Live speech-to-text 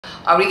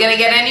Are we gonna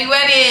get any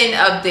wedding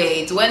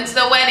updates? When's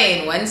the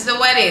wedding? When's the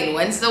wedding?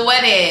 When's the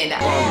wedding?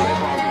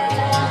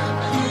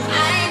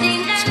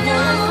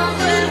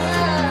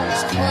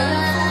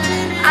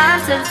 I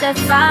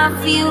testify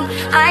for you.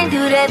 I do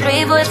that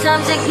 3-4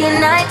 times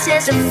again. I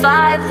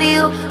testify for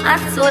you. I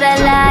told I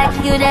like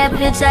you, that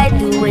bitch. I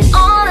do it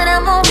all that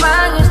I'm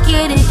around. You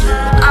scared of you.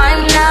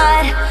 I'm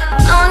not.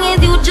 Long as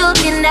you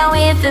joking, now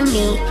in for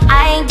me.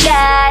 I ain't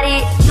got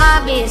it. My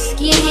bitch,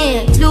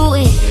 skin, do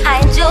it. I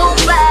joke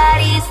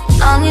bodies.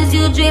 Long as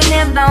you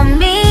dreaming about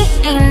me,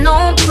 ain't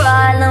no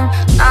problem.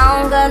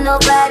 I don't got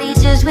nobody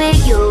just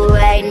with you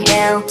right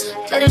now.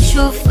 Tell the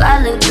truth,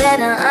 I look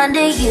better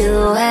under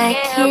you. I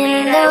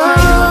can't lose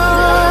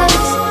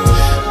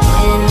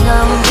when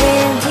I'm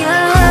with you.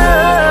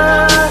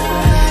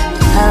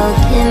 How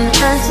can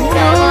I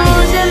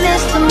lose and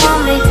miss the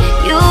moment?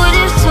 You're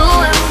just too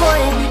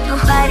important.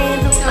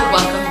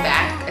 Welcome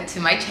back to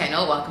my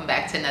channel. Welcome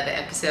back to another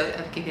episode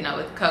of Keeping Up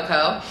with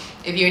Coco.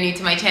 If you're new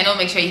to my channel,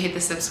 make sure you hit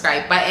the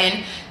subscribe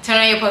button, turn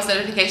on your post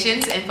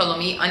notifications, and follow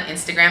me on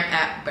Instagram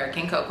at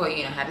BirkinCoco.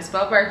 You know how to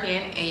spell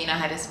Birkin and you know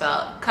how to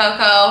spell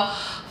Coco.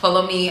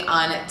 Follow me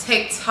on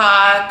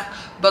TikTok,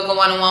 book a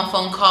one-on-one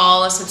phone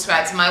call,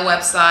 subscribe to my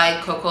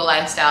website, Coco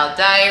Lifestyle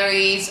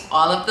Diaries.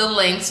 All of the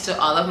links to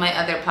all of my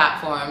other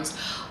platforms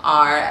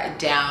are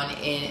down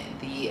in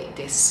the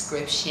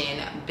description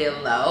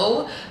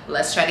below.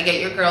 Let's try to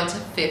get your girl to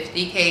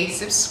 50K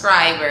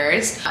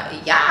subscribers.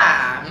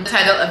 The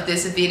title of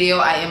this video,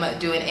 I am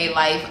doing a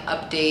life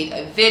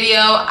update video.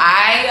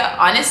 I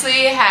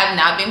honestly have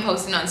not been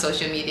posting on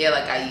social media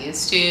like I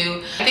used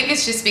to. I think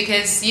it's just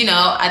because, you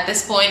know, at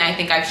this point I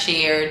think I've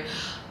shared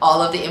all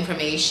of the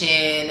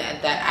information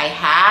that I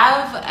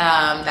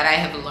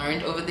have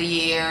learned over the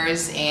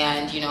years.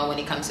 And you know, when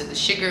it comes to the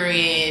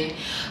sugaring,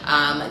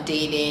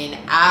 dating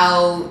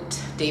out,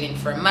 dating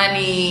for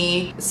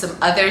money, some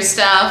other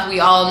stuff, we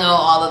all know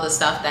all of the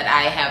stuff that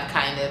I have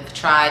kind of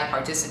tried,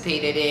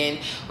 participated in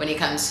when it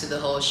comes to the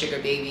whole sugar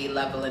baby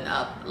leveling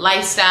up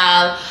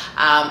lifestyle.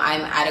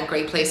 I'm at a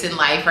great place in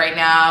life right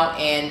now,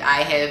 and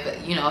I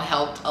have, you know,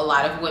 helped a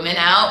lot of women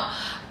out.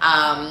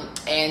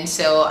 And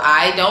so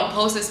I don't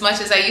post as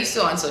much as I used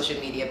to on social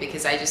media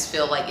because I just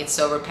feel like it's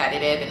so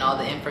repetitive, and all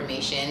the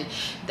information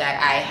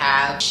that I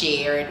have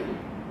shared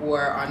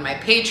were on my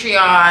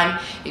Patreon.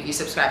 If you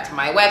subscribe to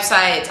my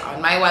website, it's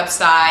on my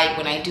website.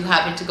 When I do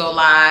happen to go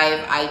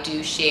live, I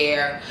do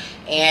share,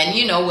 and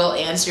you know, we'll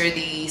answer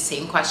the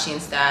same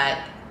questions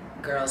that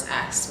girls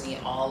ask me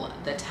all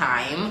the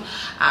time.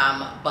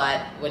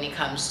 But when it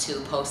comes to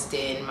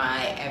posting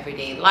my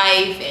everyday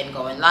life and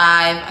going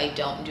live, I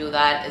don't do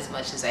that as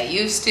much as I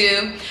used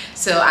to.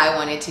 So I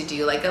wanted to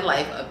do like a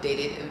life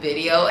updated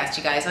video. I asked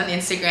you guys on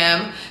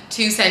Instagram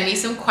to send me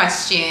some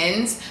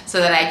questions so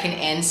that I can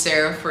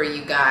answer for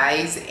you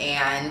guys,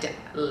 and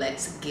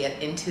let's get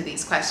into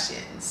these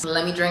questions.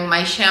 Let me drink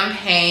my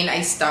champagne.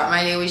 I start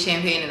my day with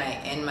champagne and I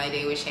end my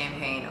day with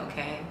champagne,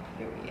 okay?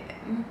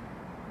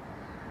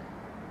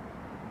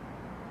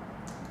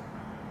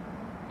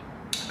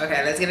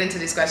 Okay, let's get into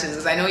these questions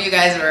because I know you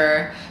guys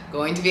are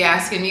going to be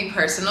asking me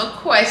personal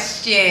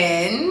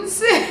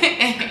questions.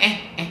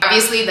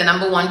 Obviously, the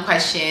number one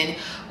question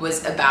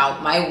was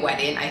about my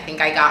wedding. I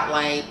think I got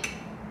like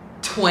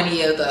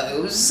 20 of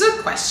those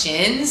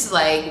questions.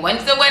 Like,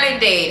 when's the wedding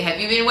date? Have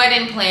you been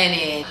wedding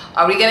planning?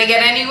 Are we gonna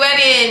get any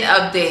wedding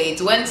updates?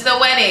 When's the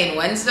wedding?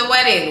 When's the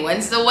wedding?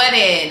 When's the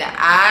wedding?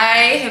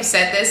 I have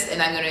said this and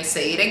I'm gonna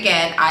say it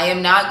again. I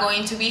am not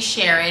going to be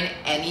sharing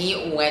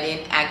any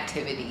wedding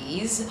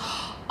activities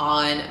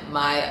on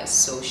my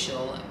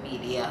social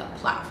media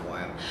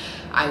platform.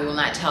 I will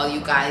not tell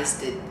you guys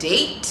the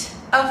date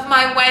of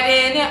my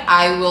wedding.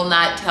 I will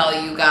not tell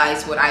you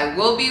guys what I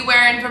will be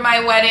wearing for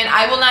my wedding.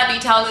 I will not be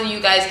telling you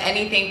guys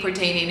anything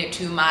pertaining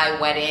to my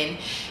wedding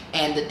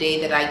and the day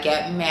that I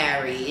get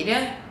married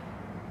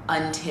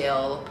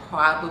until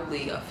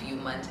probably a few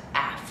months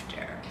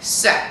after.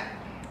 So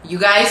you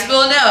guys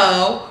will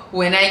know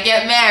when I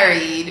get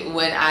married,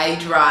 when I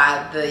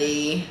drop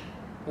the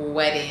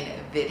wedding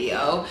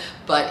video,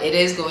 but it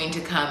is going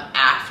to come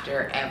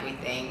after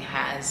everything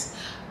has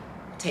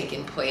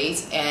taken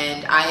place.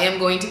 And I am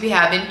going to be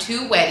having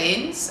 2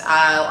 weddings.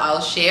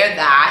 I'll share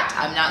that.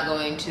 I'm not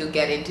going to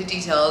get into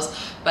details,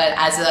 but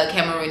as a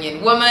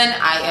Cameroonian woman,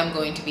 I am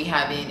going to be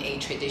having a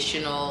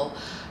traditional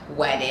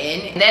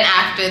wedding. And then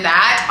after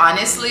that,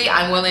 honestly,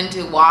 I'm willing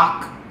to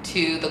walk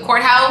to the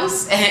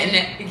courthouse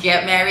and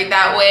get married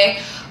that way,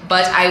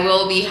 but I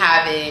will be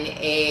having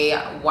a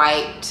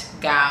white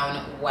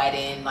gown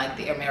wedding, like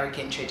the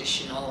American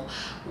traditional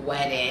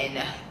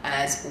wedding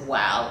as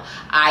well.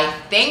 I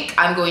think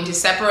I'm going to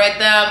separate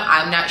them.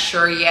 I'm not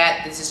sure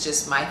yet. This is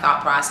just my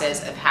thought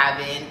process of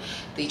having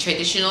the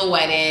traditional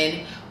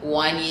wedding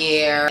 1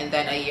 year, and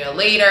then a year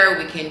later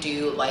we can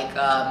do like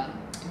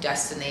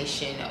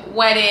destination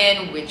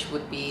wedding, which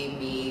would be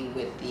me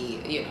with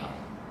the, you know,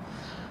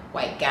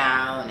 white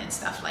gown and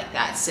stuff like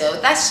that. So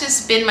that's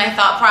just been my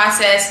thought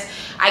process.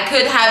 I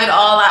could have it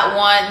all at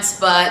once,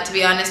 but to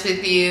be honest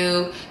with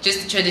you,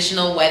 just the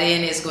traditional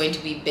wedding is going to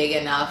be big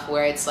enough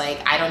where it's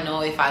like, I don't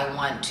know if I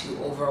want to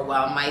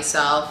overwhelm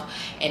myself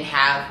and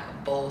have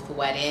both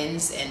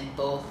weddings and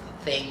both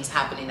things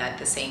happening at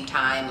the same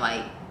time,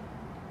 like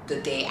the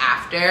day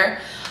after.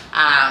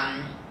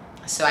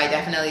 So I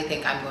definitely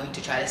think I'm going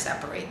to try to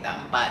separate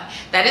them. But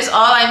that is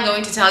all I'm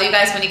going to tell you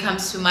guys when it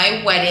comes to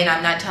my wedding.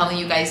 I'm not telling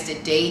you guys the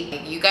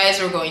date. You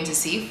guys are going to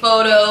see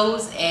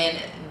photos and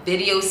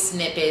video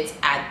snippets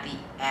at the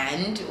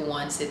end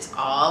once it's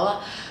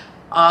all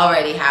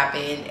already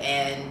happened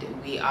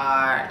and we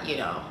are, you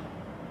know,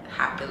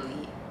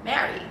 happily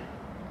married.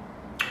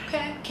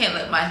 Okay? Can't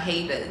let my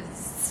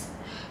haters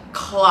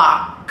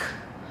clock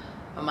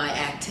my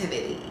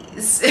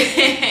activities.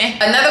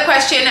 Another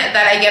question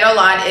that I get a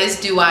lot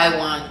is, do I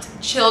want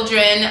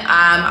children?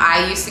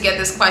 I used to get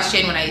this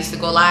question when I used to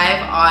go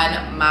live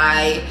on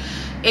my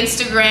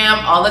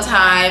Instagram all the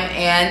time,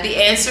 and the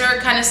answer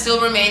kind of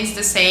still remains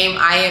the same.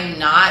 I am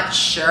not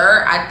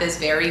sure at this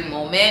very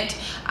moment.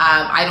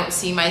 I don't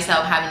see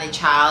myself having a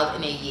child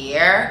in a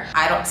year.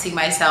 I don't see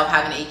myself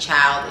having a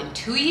child in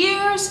 2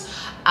 years.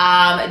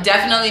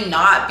 Definitely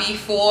not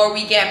before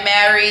we get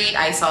married.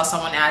 I saw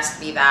someone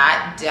ask me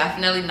that.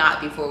 Definitely not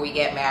before we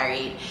get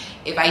married.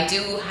 If I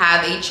do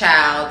have a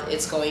child,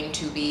 it's going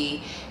to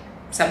be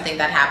something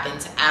that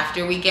happens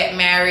after we get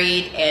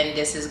married, and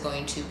this is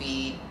going to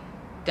be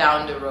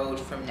down the road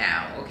from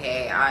now.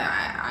 Okay,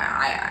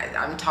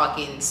 I'm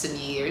talking some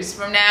years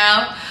from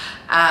now.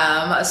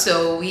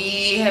 So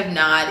we have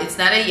not, it's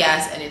not a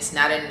yes and it's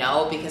not a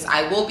no, because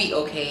I will be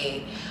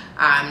okay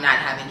not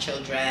having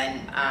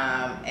children,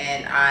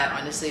 and I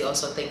honestly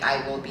also think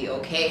I will be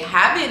okay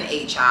having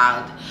a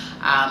child,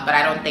 but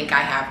I don't think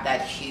I have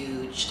that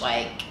huge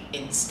like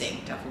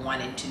instinct of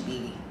wanting to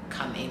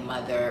become a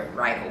mother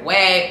right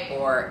away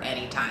or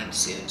anytime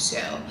soon.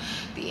 So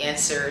the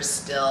answer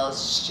still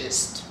is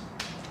just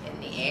in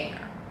the air.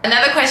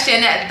 Another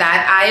question that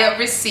I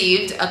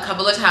received a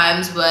couple of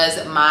times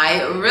was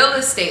my real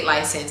estate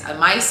license.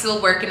 Am I still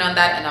working on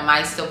that, and am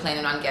I still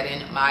planning on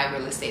getting my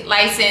real estate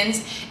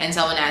license? And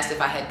someone asked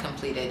if I had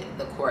completed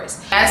the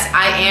course. Yes,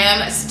 I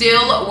am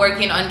still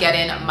working on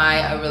getting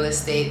my real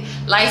estate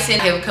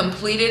license. I have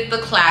completed the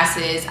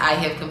classes. I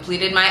have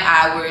completed my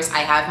hours.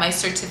 I have my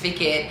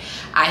certificate.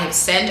 I have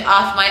sent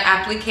off my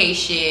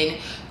application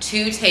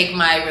to take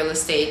my real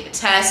estate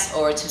test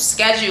or to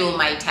schedule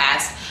my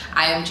test.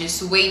 I am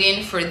just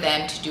waiting for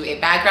them to do a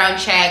background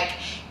check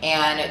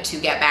and to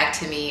get back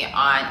to me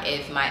on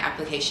if my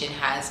application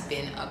has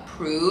been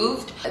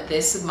approved.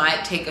 This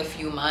might take a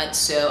few months,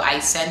 so I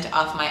sent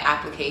off my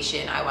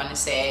application, I want to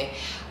say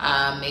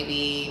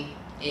maybe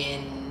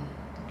in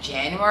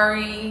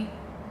January,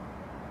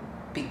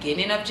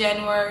 beginning of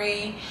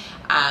January,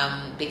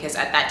 because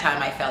at that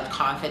time I felt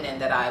confident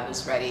that I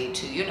was ready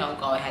to, you know,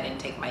 go ahead and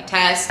take my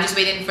test. I'm just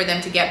waiting for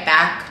them to get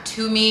back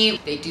to me.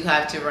 They do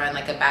have to run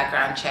like a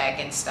background check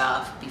and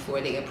stuff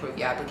before they approve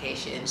your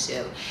application,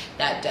 so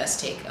that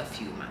does take a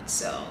few months.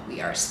 So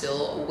we are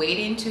still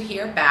waiting to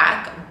hear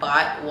back,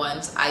 but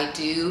once I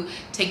do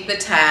take the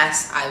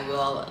test, I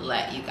will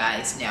let you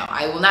guys know.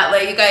 I will not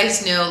let you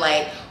guys know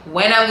like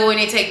when I'm going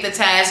to take the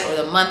test or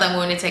the month I'm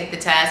going to take the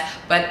test,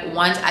 but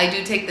once I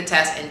do take the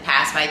test and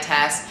pass my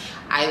test,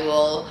 I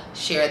will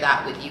share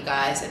that with you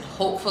guys, and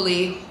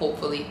hopefully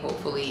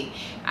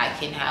I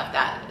can have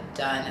that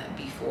done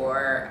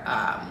before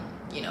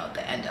you know,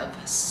 the end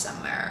of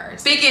summer.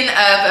 Speaking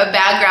of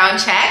background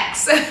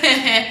checks,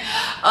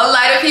 a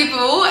lot of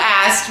people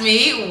asked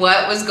me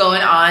what was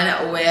going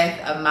on with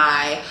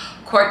my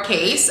court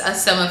case.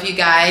 Some of you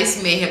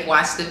guys may have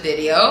watched the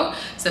video.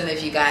 Some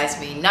of you guys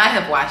may not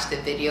have watched the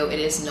video. It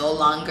is no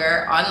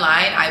longer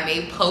online. I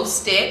may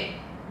post it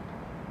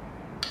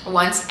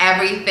once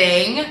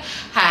everything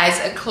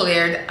has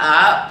cleared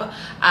up,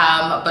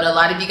 but a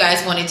lot of you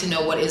guys wanted to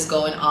know what is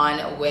going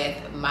on with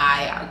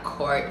my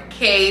court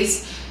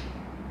case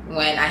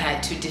when I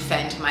had to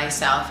defend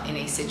myself in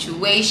a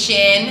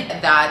situation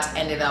that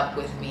ended up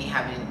with me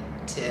having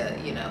to,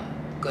 you know,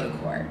 go to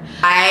court.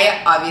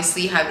 I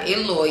obviously have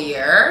a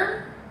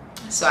lawyer,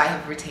 so I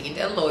have retained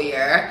a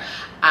lawyer,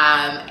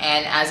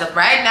 and as of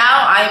right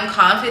now I am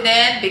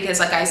confident because,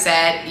 like I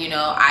said, you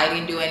know, I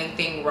didn't do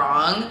anything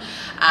wrong.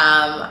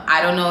 I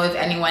don't know if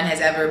anyone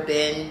has ever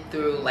been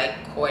through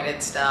like court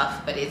and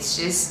stuff, but it's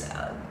just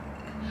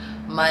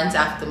months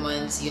after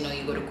months, you know,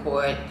 you go to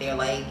court, they're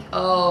like,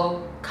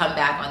 oh, come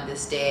back on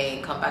this day,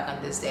 come back on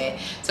this day.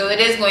 So it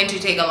is going to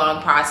take a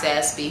long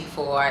process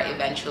before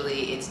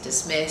eventually it's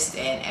dismissed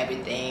and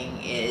everything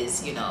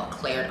is, you know,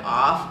 cleared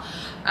off.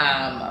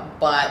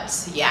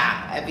 But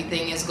yeah,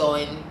 everything is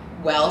going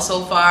well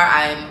so far.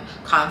 I'm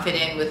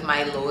confident with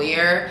my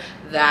lawyer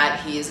that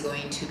he is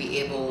going to be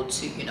able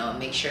to, you know,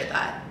 make sure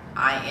that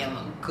I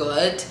am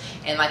good.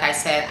 And like I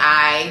said,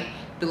 I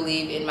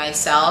believe in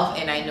myself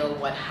and I know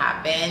what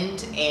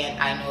happened, and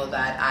I know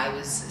that I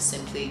was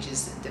simply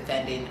just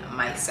defending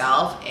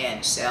myself,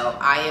 and so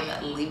I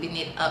am leaving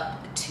it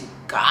up to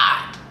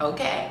God,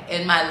 okay,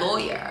 and my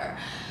lawyer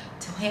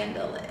to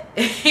handle it.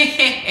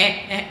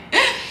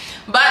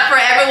 But for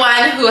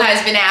everyone who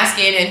has been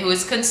asking and who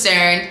is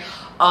concerned,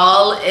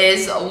 all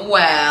is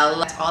well.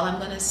 That's all I'm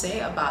gonna say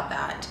about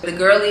that. The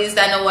girlies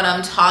that know what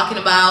I'm talking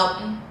about,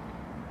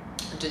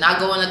 do not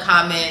go in the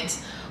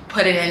comments,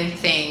 put in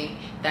anything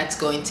that's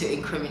going to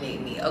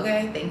incriminate me,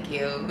 okay? Thank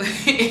you.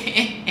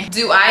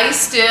 Do I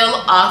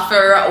still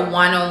offer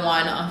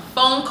one-on-one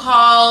phone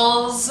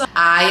calls?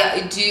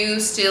 I do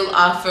still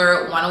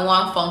offer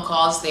one-on-one phone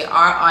calls. They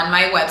are on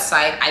my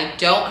website. I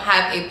don't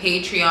have a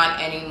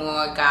Patreon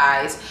anymore,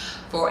 guys.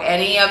 For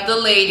any of the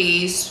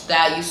ladies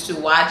that used to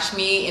watch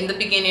me in the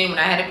beginning when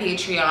I had a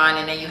Patreon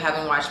and then you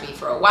haven't watched me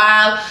for a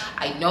while,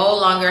 I no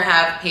longer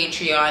have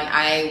Patreon.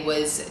 I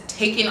was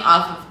taken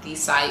off of the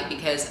site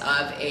because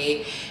of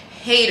a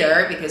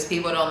hater, because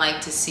people don't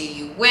like to see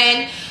you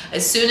win.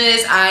 As soon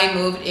as I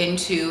moved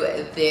into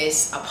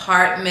this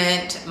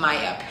apartment, my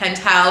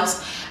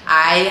penthouse,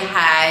 I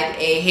had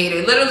a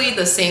hater literally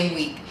the same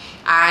week.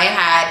 I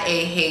had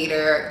a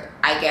hater,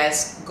 I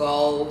guess,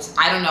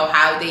 I don't know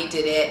how they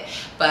did it,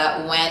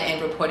 but went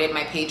and reported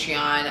my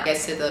Patreon, I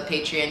guess, to the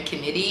Patreon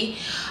committee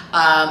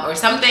or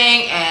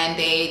something, and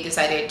they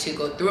decided to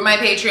go through my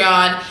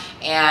Patreon,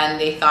 and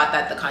they thought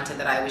that the content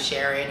that I was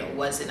sharing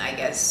wasn't, I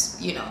guess,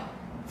 you know,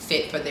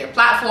 fit for their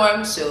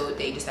platform, so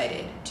they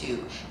decided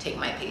to take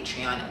my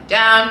Patreon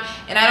down.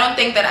 And I don't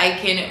think that I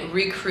can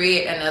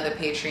recreate another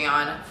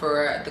Patreon.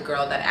 For the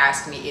girl that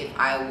asked me if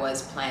I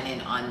was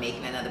planning on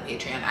making another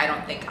Patreon, I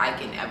don't think I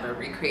can ever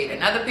recreate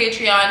another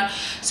Patreon.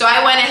 So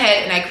I went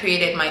ahead and I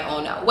created my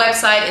own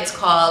website. It's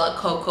called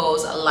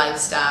Coco's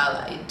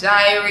Lifestyle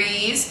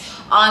Diaries.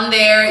 On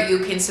there, you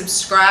can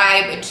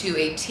subscribe to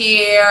a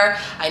tier.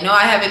 I know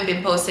I haven't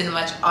been posting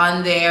much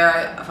on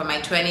there for my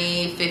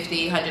 $20,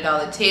 $50,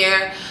 $100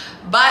 tier,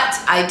 but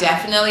I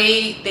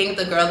definitely think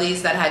the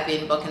girlies that have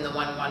been booking the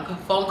one-on-one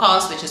phone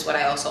calls, which is what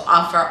I also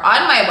offer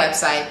on my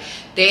website,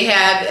 they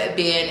have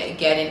been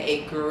getting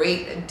a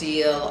great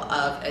deal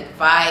of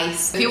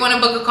advice. If you want to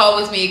book a call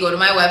with me, go to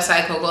my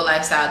website, Coco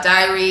Lifestyle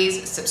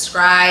Diaries,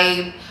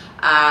 subscribe.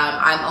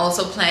 I'm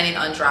also planning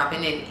on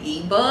dropping an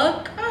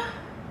ebook.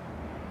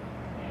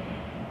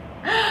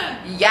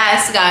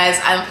 Yes, guys,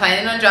 I'm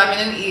planning on dropping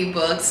an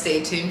ebook.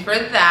 Stay tuned for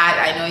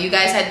that. I know you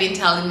guys had been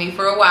telling me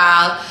for a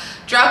while,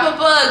 drop a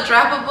book,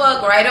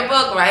 write a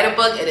book, write a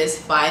book. It is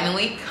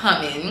finally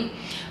coming.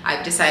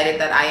 I've decided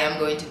that I am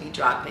going to be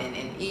dropping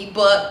an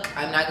ebook.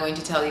 I'm not going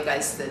to tell you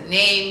guys the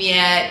name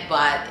yet,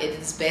 but it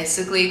is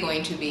basically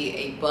going to be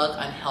a book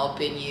on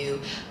helping you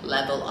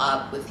level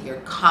up with your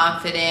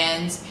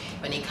confidence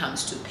when it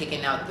comes to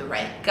picking out the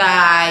right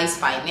guys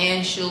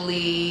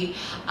financially,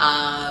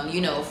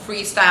 you know,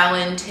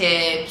 freestyling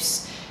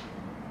tips,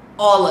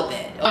 all of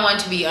it. I want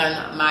to be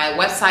on my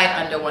website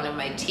under one of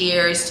my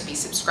tiers. To be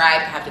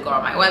subscribed, have to go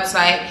on my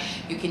website.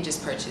 You can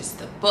just purchase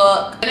the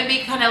book. It's gonna be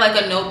kind of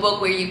like a notebook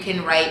where you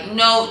can write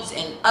notes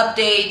and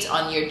updates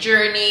on your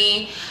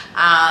journey.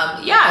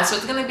 Yeah, so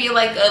it's gonna be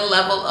like a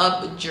level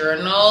up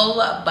journal,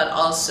 but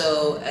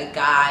also a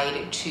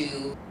guide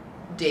to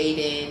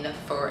dating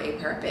for a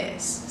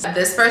purpose.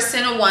 This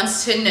person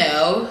wants to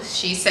know,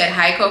 she said,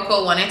 "Hi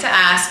Coco, wanted to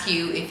ask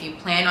you if you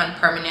plan on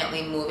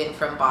permanently moving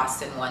from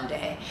Boston one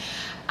day."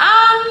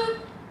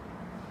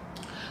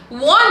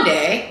 One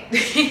day,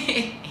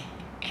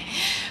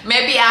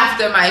 maybe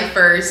after my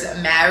first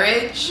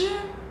marriage,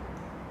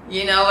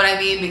 you know what I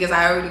mean? Because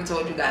I already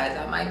told you guys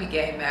I might be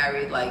getting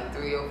married like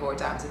 3 or 4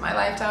 times in my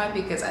lifetime,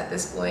 because at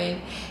this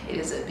point it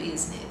is a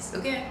business,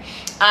 okay?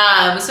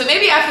 So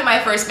maybe after my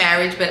first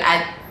marriage, but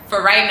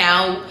for right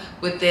now,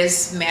 with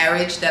this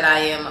marriage that I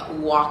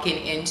am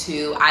walking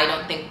into, I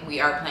don't think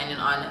we are planning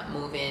on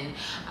moving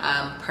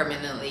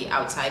permanently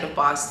outside of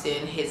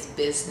Boston. His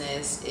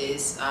business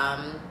is,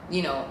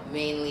 you know,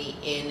 mainly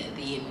in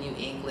the New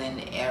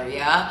England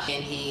area,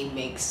 and he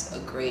makes a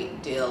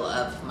great deal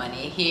of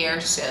money here.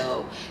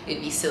 So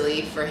it'd be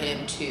silly for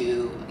him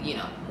to, you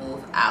know,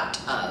 move out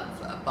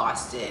of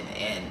Boston,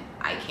 and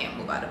I can't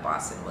move out of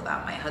Boston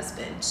without my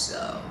husband.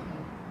 So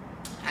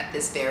at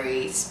this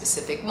very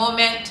specific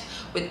moment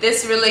with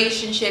this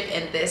relationship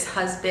and this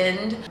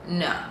husband,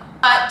 no.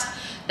 But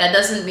that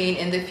doesn't mean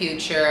in the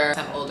future, if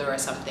I'm older or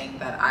something,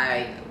 that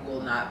I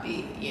will not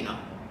be, you know,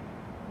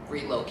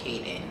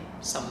 relocating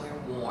somewhere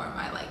warm.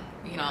 I like,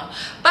 you know,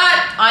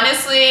 but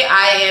honestly,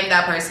 I am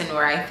that person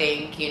where I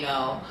think, you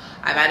know,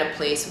 I'm at a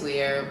place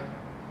where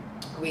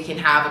we can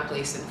have a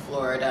place in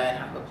Florida and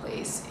have a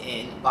place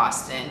in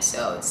Boston.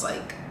 So it's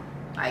like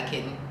I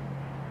can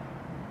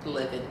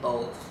live in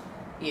both,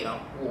 you know,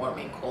 warm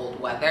and cold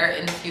weather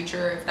in the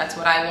future, if that's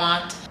what I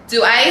want.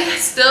 Do I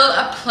still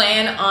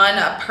plan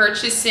on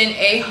purchasing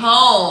a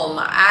home?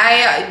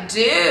 I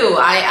do.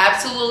 I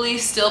absolutely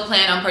still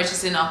plan on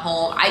purchasing a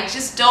home. I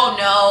just don't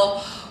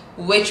know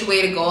which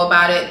way to go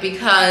about it,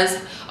 because,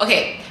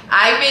 okay,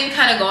 I've been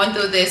kind of going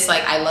through this,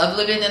 like, I love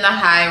living in a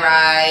high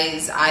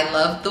rise. I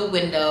love the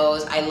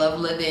windows. I love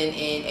living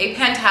in a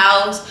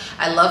penthouse.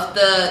 I love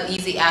the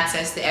easy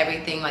access to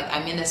everything. Like,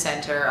 I'm in the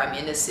center, I'm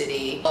in the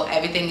city. So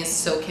everything is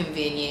so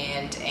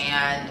convenient,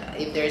 and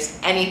if there's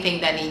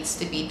anything that needs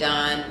to be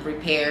done,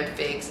 repaired,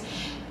 fixed,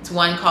 it's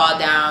one call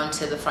down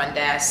to the front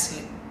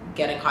desk,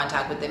 get in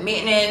contact with the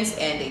maintenance,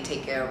 and they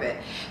take care of it.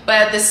 But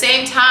at the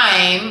same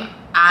time,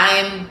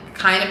 I'm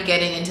kind of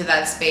getting into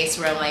that space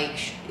where I'm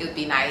like, it would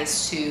be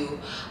nice to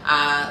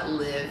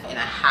live in a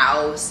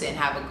house and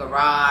have a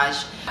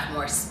garage, have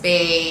more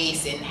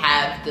space, and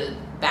have the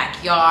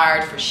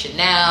backyard for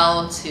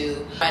Chanel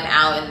to run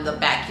out in the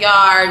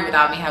backyard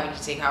without me having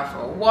to take her for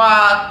a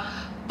walk.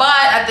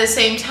 But at the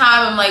same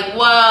time, I'm like,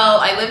 well,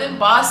 I live in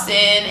Boston,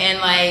 and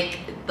like,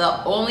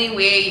 the only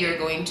way you're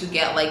going to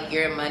get like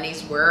your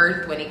money's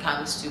worth when it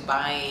comes to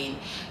buying,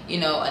 you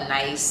know, a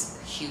nice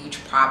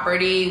huge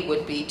property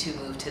would be to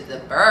move to the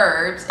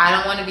burbs. I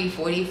don't want to be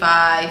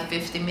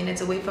 45-50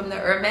 minutes away from the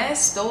Hermes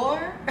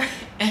store,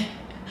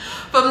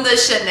 from the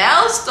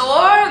Chanel store.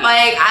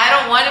 Like, I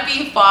don't want to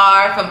be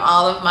far from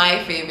all of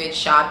my favorite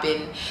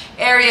shopping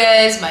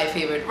areas, my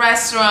favorite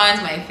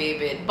restaurants, my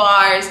favorite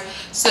bars.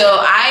 So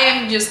I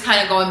am just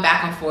kind of going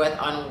back and forth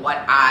on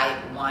what I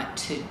want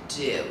to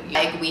do.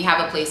 Like, we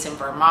have a place in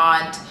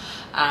Vermont,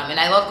 and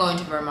I love going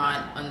to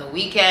Vermont on the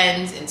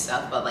weekends and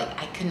stuff, but like,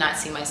 I could not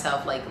see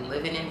myself like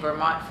living in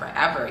Vermont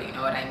forever, you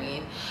know what I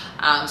mean?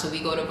 So we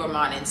go to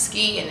Vermont and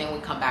ski, and then we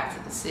come back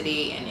to the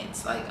city, and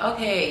it's like,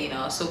 okay, you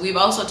know. So we've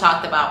also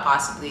talked about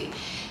possibly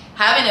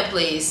having a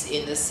place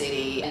in the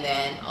city and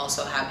then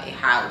also have a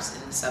house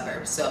in the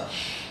suburbs. So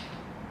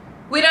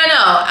we don't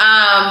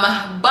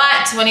know,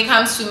 but when it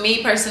comes to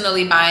me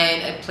personally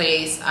buying a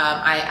place,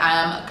 I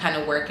am kind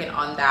of working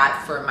on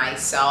that for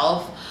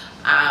myself,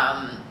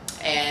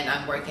 and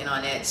I'm working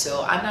on it,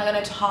 so I'm not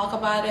going to talk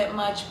about it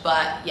much.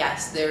 But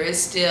yes, there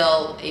is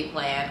still a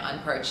plan on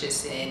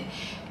purchasing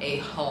a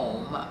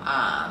home,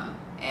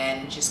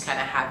 and just kind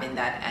of having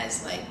that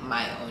as like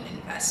my own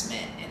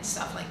investment and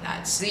stuff like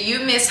that. So do you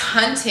miss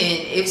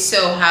hunting? If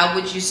so, how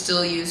would you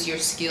still use your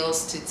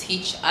skills to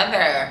teach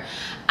other?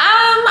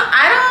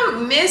 I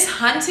don't miss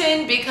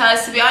hunting,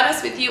 because to be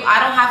honest with you, I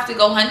don't have to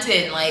go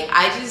hunting. Like,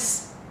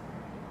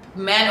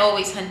 man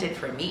always hunted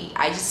for me.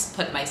 I just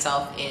put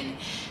myself in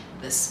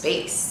the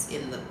space,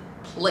 in the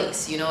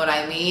place, you know what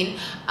I mean?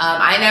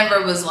 I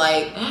never was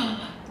like,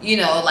 you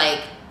know,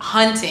 like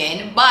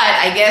hunting, but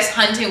I guess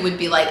hunting would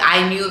be like,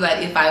 I knew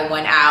that if I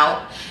went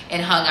out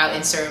and hung out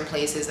in certain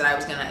places that I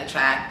was gonna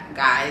attract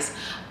guys.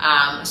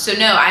 So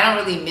no, I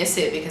don't really miss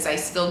it, because I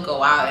still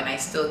go out and I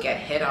still get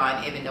hit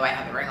on, even though I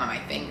have a ring on my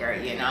finger,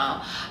 you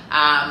know.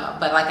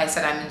 But like I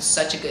said, I'm in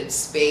such a good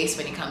space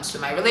when it comes to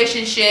my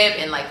relationship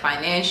and like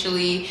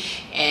financially,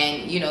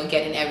 and you know,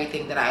 getting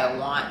everything that I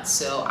want.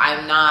 So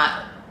I'm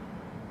not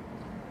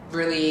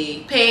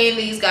really paying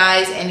these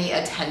guys any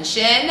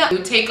attention. It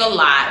would take a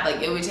lot,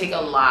 like it would take a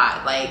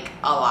lot, like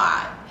a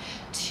lot,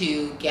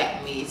 to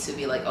get me to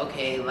be like,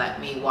 okay,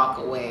 let me walk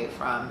away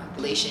from the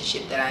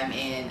relationship that I'm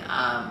in,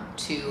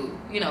 to,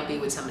 you know, be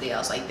with somebody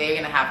else. Like, they're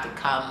gonna have to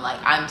come, like,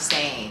 I'm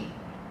saying,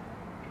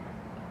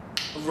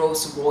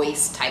 Rolls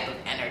Royce type of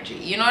energy,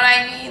 you know what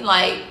I mean?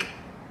 Like,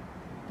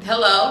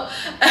 hello.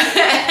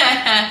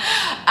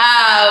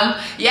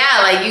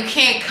 Yeah, like, you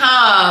can't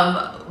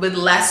come with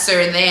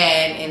lesser than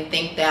and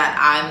think that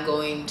I'm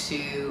going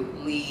to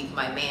leave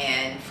my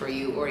man for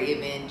you, or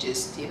even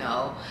just, you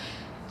know,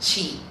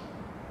 cheat,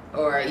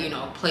 or, you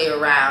know, play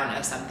around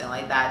or something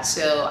like that.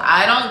 So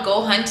I don't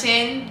go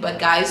hunting, but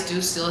guys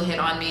do still hit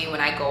on me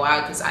when I go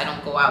out, because I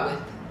don't go out with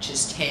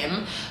just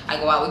him. I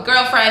go out with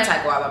girlfriends,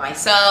 I go out by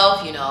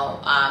myself, you know.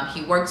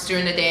 He works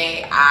during the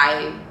day,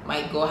 I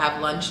might go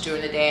have lunch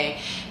during the day,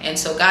 and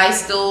so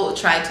guys still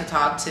try to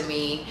talk to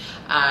me,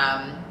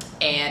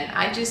 and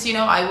I just, you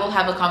know, I will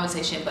have a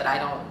conversation, but I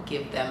don't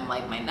give them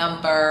like my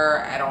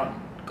number, I don't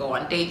go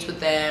on dates with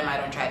them, I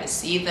don't try to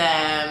see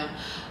them,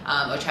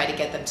 or try to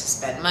get them to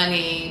spend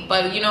money.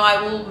 But you know,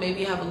 I will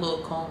maybe have a little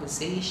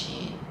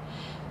conversation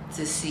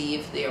to see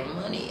if their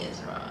money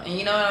is wrong,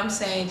 you know what I'm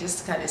saying, just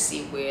to kind of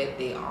see where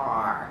they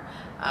are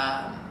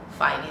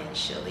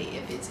financially,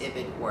 if it's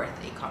even worth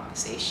a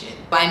conversation.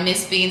 I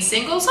miss being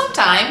single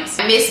sometimes.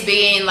 I miss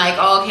being like,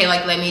 oh, okay,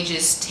 like, let me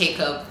just take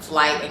a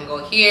flight and go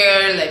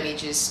here, let me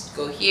just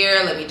go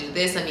here, let me do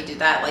this, let me do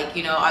that. Like,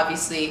 you know,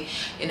 obviously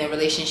in a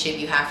relationship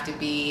you have to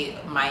be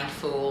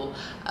mindful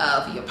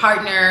of your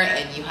partner,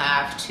 and you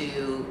have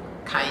to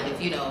kind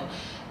of, you know,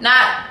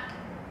 not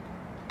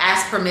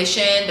ask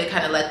permission, but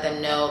kind of let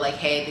them know, like,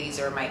 hey,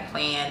 these are my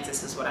plans,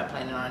 this is what I'm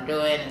planning on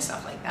doing, and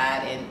stuff like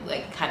that, and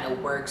like kind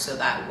of work so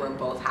that we're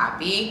both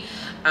happy.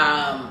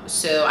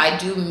 So I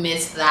do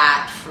miss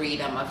that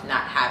freedom of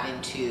not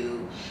having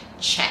to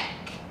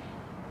check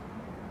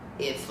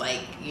if,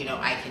 like, you know,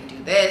 I can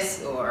do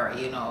this, or,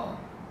 you know,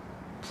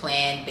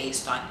 plan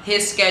based on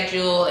his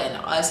schedule and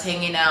us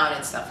hanging out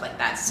and stuff like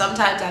that.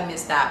 Sometimes I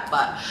miss that,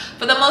 but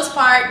for the most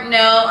part,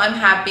 no, I'm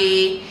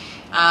happy.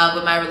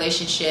 with my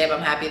relationship.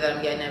 I'm happy that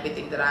I'm getting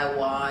everything that I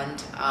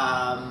want.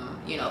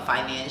 You know,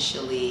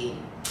 financially,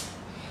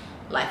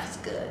 life is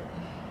good.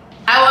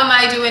 How am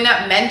I doing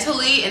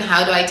mentally, and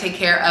how do I take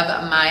care of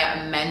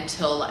my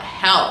mental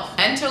health?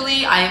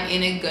 Mentally, I am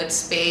in a good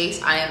space.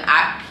 I am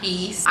at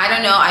peace. I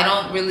don't know, I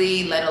don't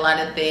really let a lot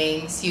of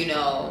things, you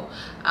know,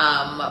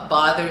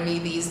 bother me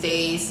these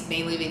days,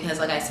 mainly because,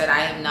 like I said, I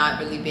have not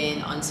really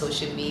been on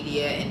social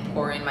media and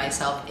pouring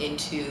myself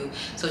into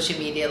social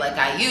media like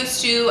I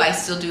used to. I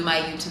still do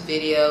my YouTube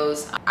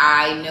videos.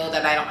 I know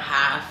that I don't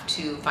have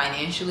to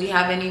financially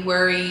have any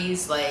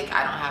worries. Like,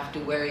 I don't have to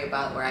worry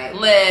about where I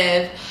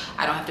live.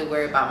 I don't have to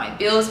worry about my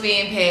bills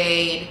being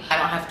paid. I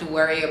don't have to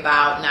worry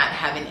about not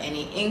having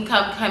any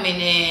income coming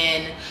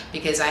in,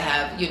 because I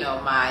have, you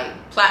know, my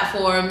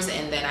platforms,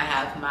 and then I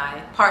have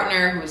my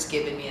partner who's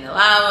giving me an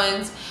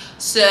allowance.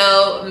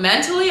 So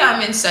mentally,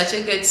 I'm in such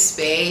a good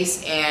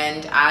space,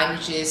 and I'm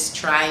just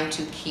trying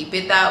to keep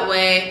it that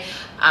way.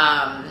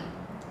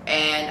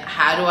 And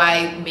how do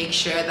I make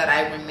sure that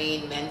I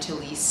remain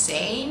mentally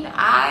sane?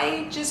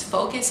 I just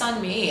focus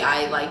on me.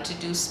 I like to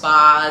do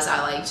spas.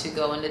 I like to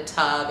go in the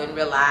tub and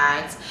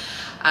relax.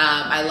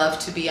 I love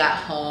to be at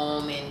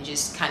home and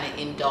just kind of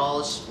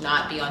indulge,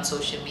 not be on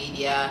social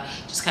media,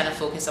 just kind of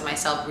focus on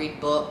myself,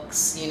 read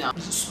books, you know,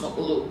 smoke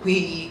a little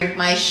weed, drink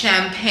my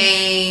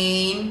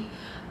champagne.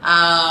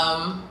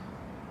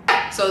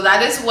 So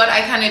that is what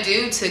I kind of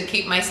do to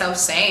keep myself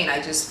sane.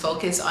 I just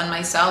focus on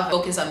myself,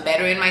 focus on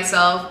bettering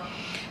myself,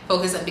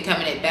 focus on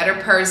becoming a better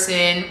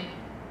person,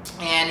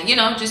 and, you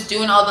know, just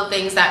doing all the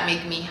things that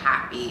make me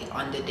happy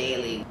on the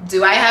daily.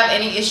 Do I have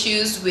any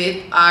issues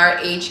with our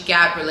age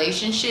gap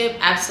relationship?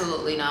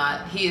 Absolutely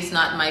not. He is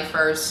not my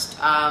first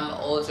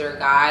older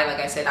guy. Like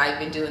I said, I've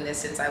been doing this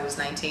since I was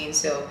 19.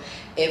 So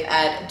if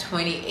at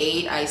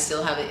 28 I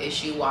still have an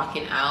issue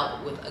walking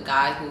out with a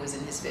guy who is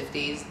in his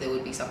 50s, there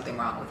would be something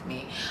wrong with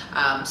me.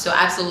 So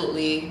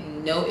absolutely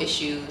no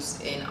issues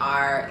in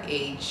our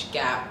age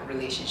gap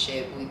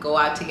relationship. We go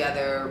out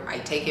together. I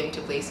take him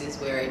to places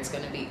where it's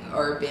going to be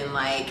urban.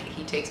 Like,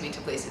 he takes me to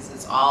places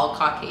it's all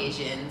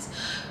Caucasians.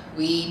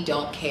 We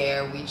don't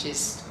care. We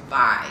just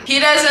vibe. He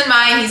doesn't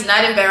mind. He's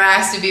not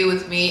embarrassed to be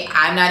with me.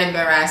 I'm not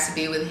embarrassed to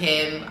be with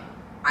him.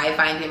 I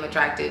find him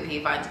attractive.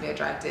 He finds me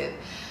attractive.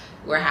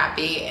 We're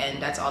happy,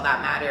 and that's all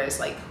that matters.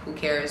 Like, who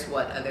cares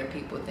what other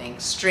people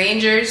think?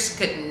 Strangers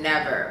could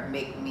never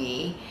make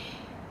me,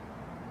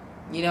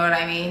 you know what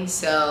I mean?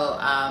 So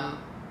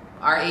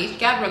our age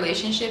gap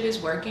relationship is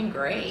working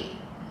great.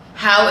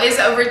 How is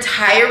a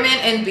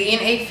retirement and being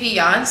a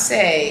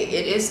fiance?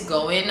 It is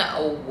going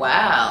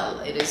well.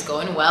 It is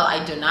going well.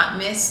 I do not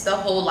miss the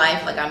whole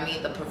life. Like, I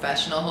mean the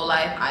professional whole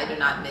life. I do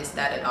not miss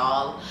that at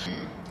all.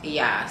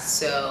 Yeah,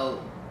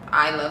 so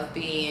I love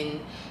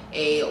being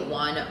a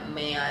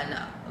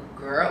one-man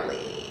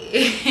girly.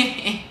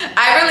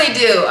 I really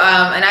do,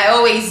 and I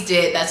always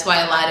did. That's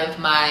why a lot of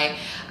my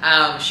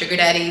sugar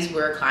daddies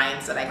were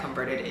clients that I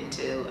converted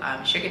into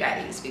sugar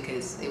daddies,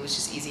 because it was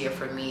just easier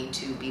for me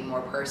to be more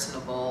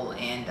personable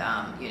and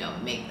you know,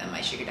 make them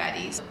my sugar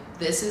daddies.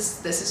 This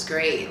is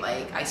great.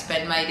 Like, I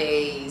spend my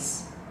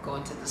days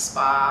going to the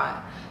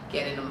spa,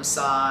 getting a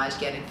massage,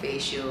 getting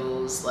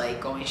facials,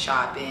 like going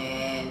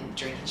shopping,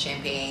 drinking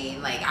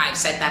champagne. Like, I've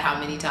said that how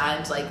many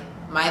times? Like,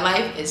 my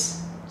life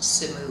is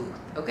smooth,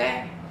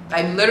 okay?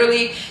 I'm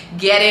literally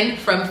getting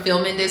from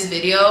filming this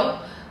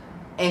video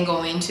and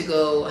going to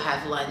go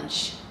have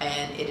lunch,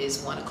 and it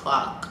is 1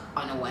 o'clock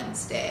on a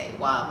Wednesday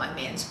while my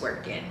man's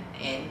working,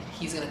 and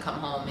he's gonna come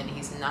home and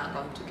he's not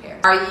going to care.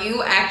 Are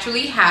you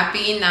actually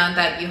happy now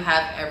that you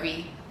have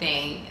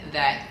everything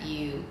that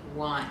you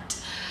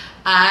want?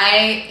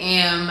 I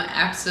am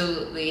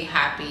absolutely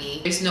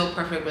happy. There's no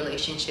perfect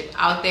relationship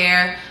out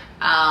there.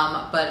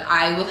 But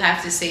I will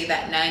have to say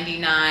that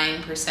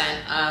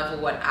 99% of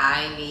what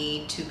I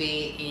need to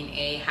be in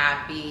a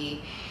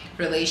happy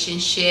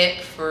relationship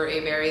for a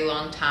very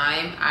long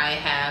time, I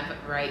have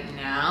right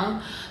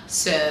now.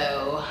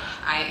 So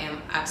I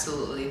am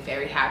absolutely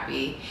very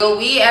happy. Will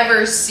we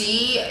ever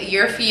see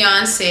your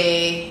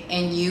fiance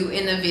and you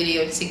in the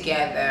video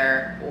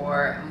together,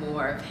 or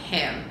more of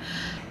him?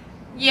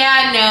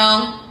 Yeah,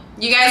 no.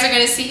 You guys are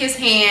going to see his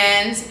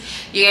hands.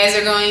 You guys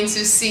are going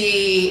to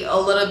see a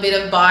little bit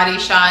of body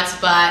shots,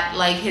 but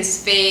like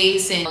his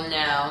face, and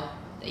no.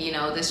 You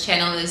know, this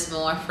channel is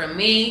more for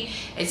me.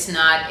 It's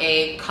not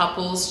a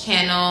couples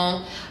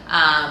channel.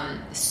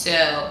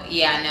 So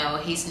yeah, no,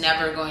 he's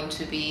never going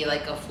to be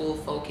like a full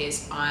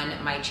focus on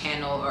my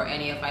channel or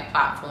any of my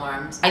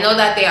platforms. I know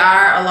that there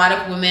are a lot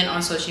of women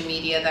on social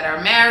media that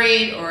are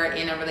married or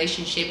in a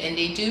relationship, and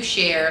they do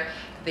share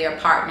their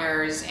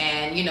partners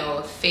and, you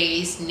know,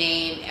 face,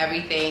 name,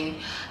 everything.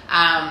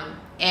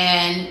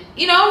 And,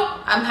 you know,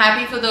 I'm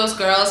happy for those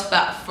girls,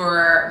 but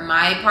for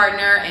my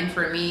partner and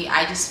for me,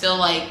 I just feel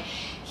like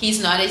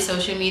he's not a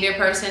social media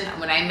person.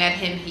 When I met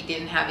him, he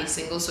didn't have a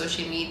single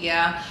social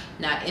media,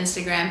 not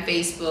Instagram,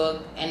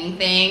 Facebook,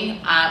 anything.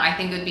 I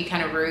think it would be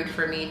kind of rude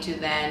for me to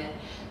then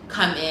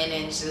come in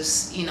and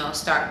just, you know,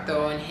 start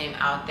throwing him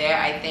out there.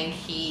 I think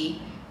he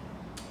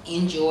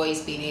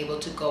enjoys being able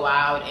to go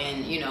out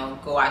and, you know,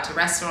 go out to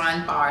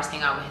restaurants, bars,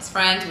 hang out with his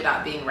friends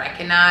without being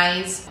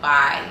recognized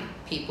by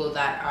people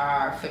that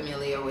are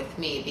familiar with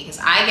me, because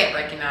I get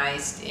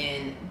recognized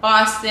in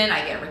Boston,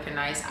 I get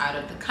recognized out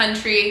of the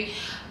country,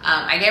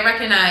 I get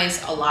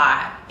recognized a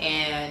lot,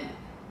 and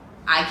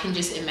I can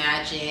just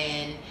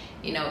imagine,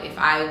 you know, if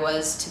I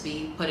was to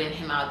be putting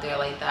him out there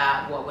like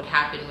that, what would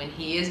happen when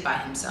he is by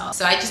himself.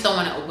 So I just don't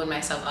want to open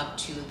myself up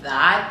to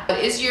that. What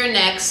is your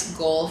next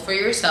goal for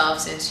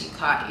yourself since you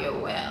caught your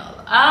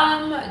whale?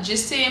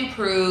 Just to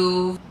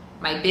improve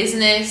my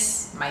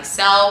business,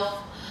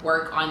 myself,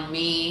 work on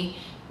me,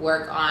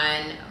 work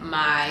on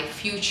my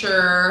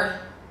future,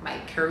 my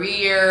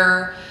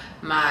career,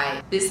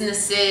 my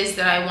businesses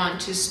that I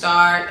want to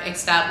start,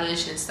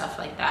 establish, and stuff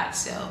like that.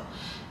 So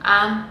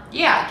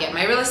yeah, get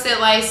my real estate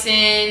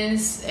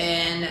license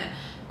and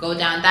go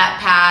down that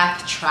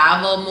path,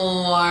 travel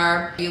more.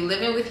 Are you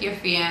living with your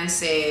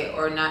fiance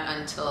or not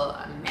until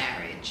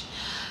marriage?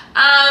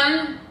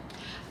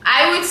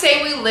 I would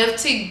say we live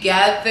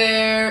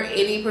together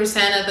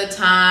 80% of the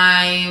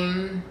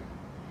time.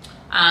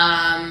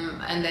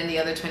 And then the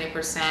other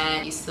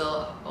 20%, he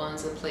still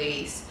owns a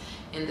place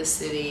in the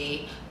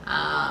city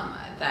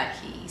that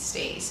he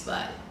stays,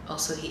 but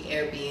also he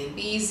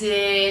Airbnbs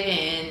it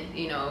and,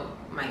 you know,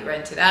 might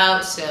rent it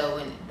out. So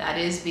when that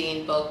is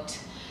being booked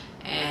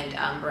and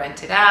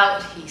rented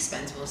out, he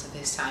spends most of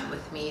his time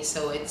with me.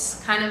 So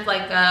it's kind of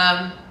like,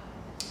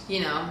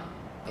 you know,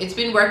 it's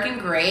been working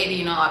great.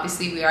 You know,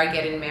 obviously we are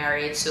getting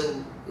married, so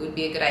it would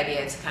be a good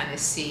idea to kind of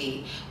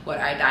see what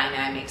our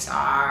dynamics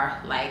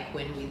are like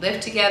when we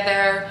live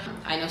together.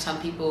 I know some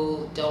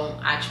people don't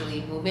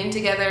actually move in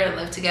together and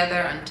live together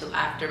until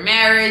after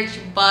marriage,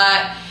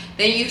 but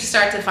then you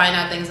start to find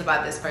out things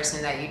about this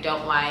person that you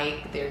don't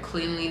like, their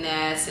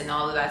cleanliness and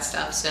all of that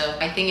stuff. So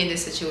I think in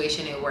this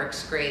situation it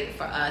works great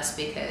for us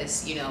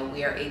because, you know,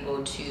 we are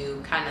able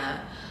to kind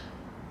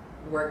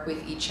of work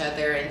with each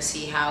other and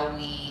see how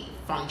we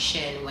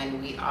function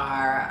when we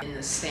are in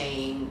the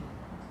same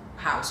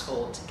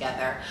household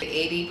together.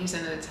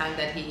 80% of the time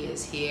that he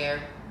is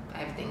here,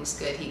 everything's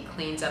good. He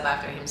cleans up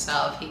after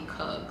himself, he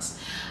cooks.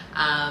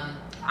 I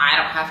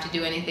don't have to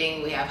do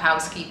anything. We have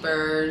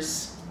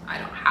housekeepers. I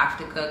don't have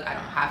to cook, I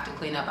don't have to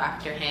clean up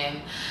after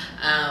him.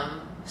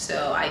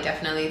 So I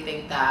definitely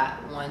think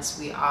that once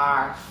we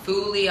are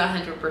fully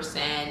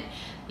 100%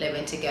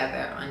 living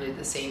together under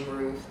the same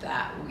roof,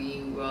 that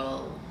we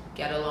will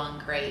get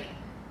along great.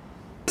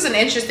 This is an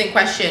interesting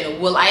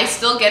question. Will I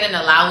still get an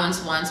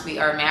allowance once we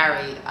are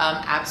married?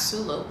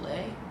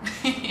 Absolutely.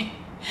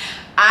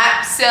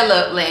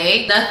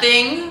 Absolutely.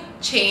 Nothing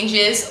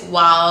changes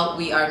while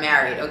we are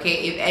married,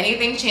 okay? If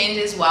anything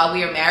changes while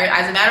we are married,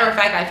 as a matter of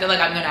fact, I feel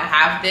like I'm gonna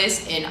have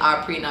this in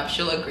our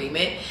prenuptial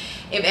agreement.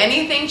 If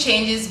anything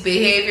changes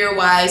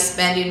behavior-wise,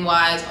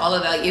 spending-wise, all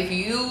of that, if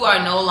you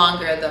are no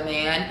longer the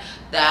man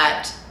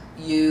that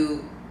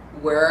you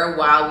were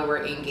while we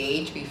were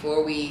engaged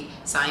before we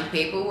signed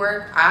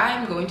paperwork,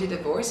 I'm going to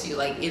divorce you.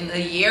 Like in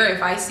the year,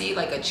 if I see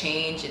like a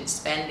change in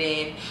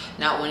spending,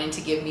 not wanting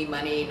to give me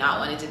money, not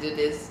wanting to do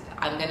this,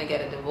 I'm gonna get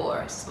a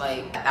divorce.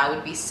 Like that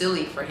would be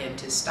silly for him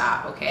to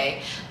stop,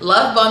 okay?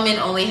 Love bombing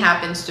only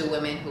happens to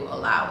women who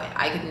allow it.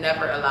 I could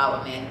never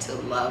allow a man to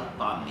love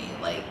bomb me.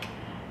 Like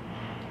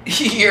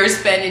you're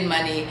spending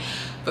money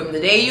from the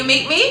day you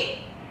meet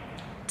me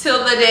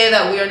till the day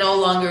that we are no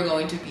longer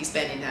going to be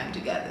spending time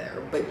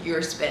together, but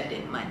you're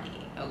spending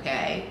money,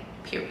 okay?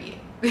 Period.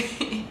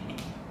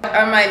 What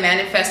am I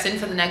manifesting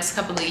for the next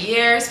couple of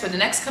years? For the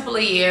next couple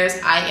of years,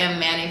 I am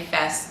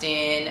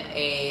manifesting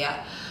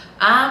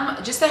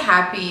just a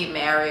happy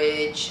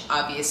marriage.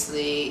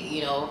 Obviously,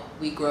 you know,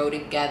 we grow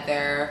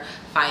together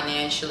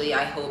financially.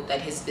 I hope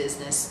that his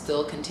business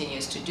still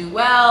continues to do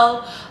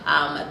well,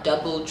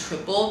 double,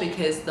 triple,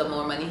 because the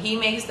more money he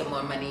makes, the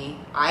more money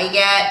I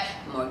get,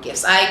 the more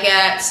gifts I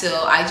get.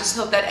 So I just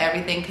hope that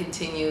everything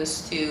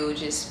continues to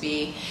just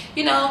be,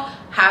 you know,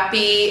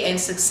 happy and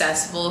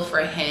successful for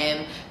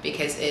him,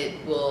 because it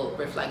will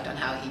reflect on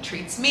how he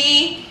treats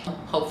me.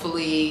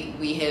 Hopefully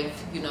we have,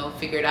 you know,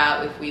 figured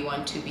out if we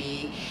want to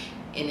be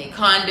in a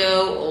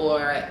condo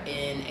or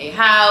in a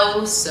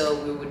house. So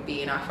we would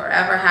be in our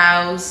forever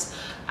house,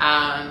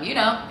 you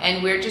know,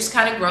 and we're just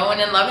kind of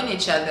growing and loving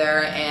each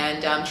other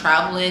and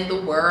traveling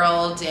the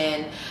world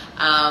and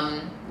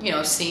you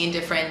know, seeing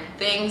different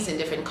things and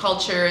different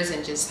cultures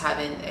and just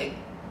having a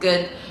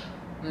good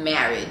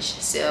marriage.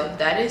 So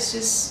that is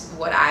just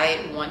what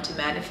I want to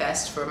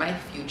manifest for my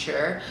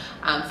future,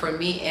 for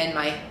me and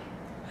my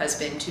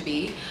husband to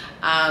be.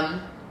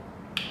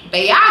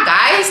 But yeah,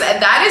 guys,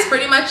 that is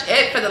pretty much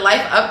it for the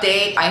life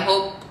update. I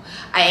hope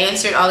I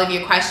answered all of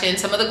your questions.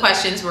 Some of the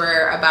questions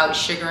were about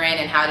sugaring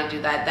and how to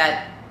do that.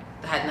 That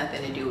had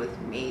nothing to do with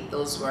me.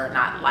 Those were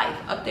not life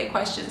update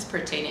questions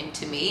pertaining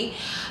to me.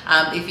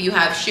 If you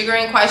have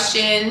sugaring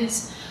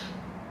questions,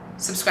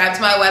 Subscribe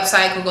to my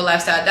website, Google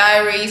Lifestyle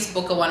Diaries,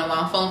 book a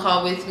one-on-one phone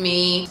call with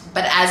me.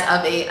 But as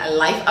of a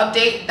life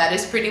update, that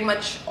is pretty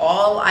much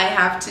all I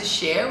have to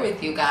share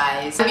with you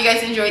guys. Hope you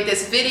guys enjoyed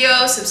this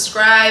video.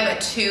 Subscribe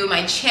to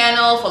my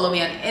channel, follow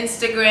me on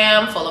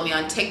Instagram, follow me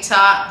on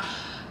TikTok,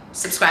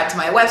 subscribe to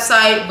my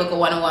website, book a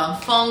one-on-one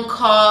phone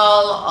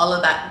call, all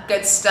of that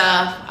good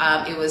stuff.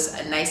 It was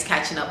a nice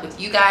catching up with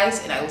you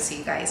guys, and I will see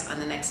you guys on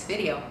the next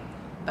video.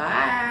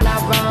 Bye.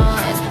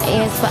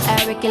 It's for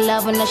Eric, you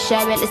love when I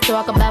share it. Let's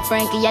talk about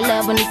Frankie. I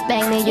love when he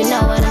spank me. You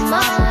know what I'm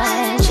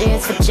on.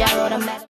 Cheers for Gerald.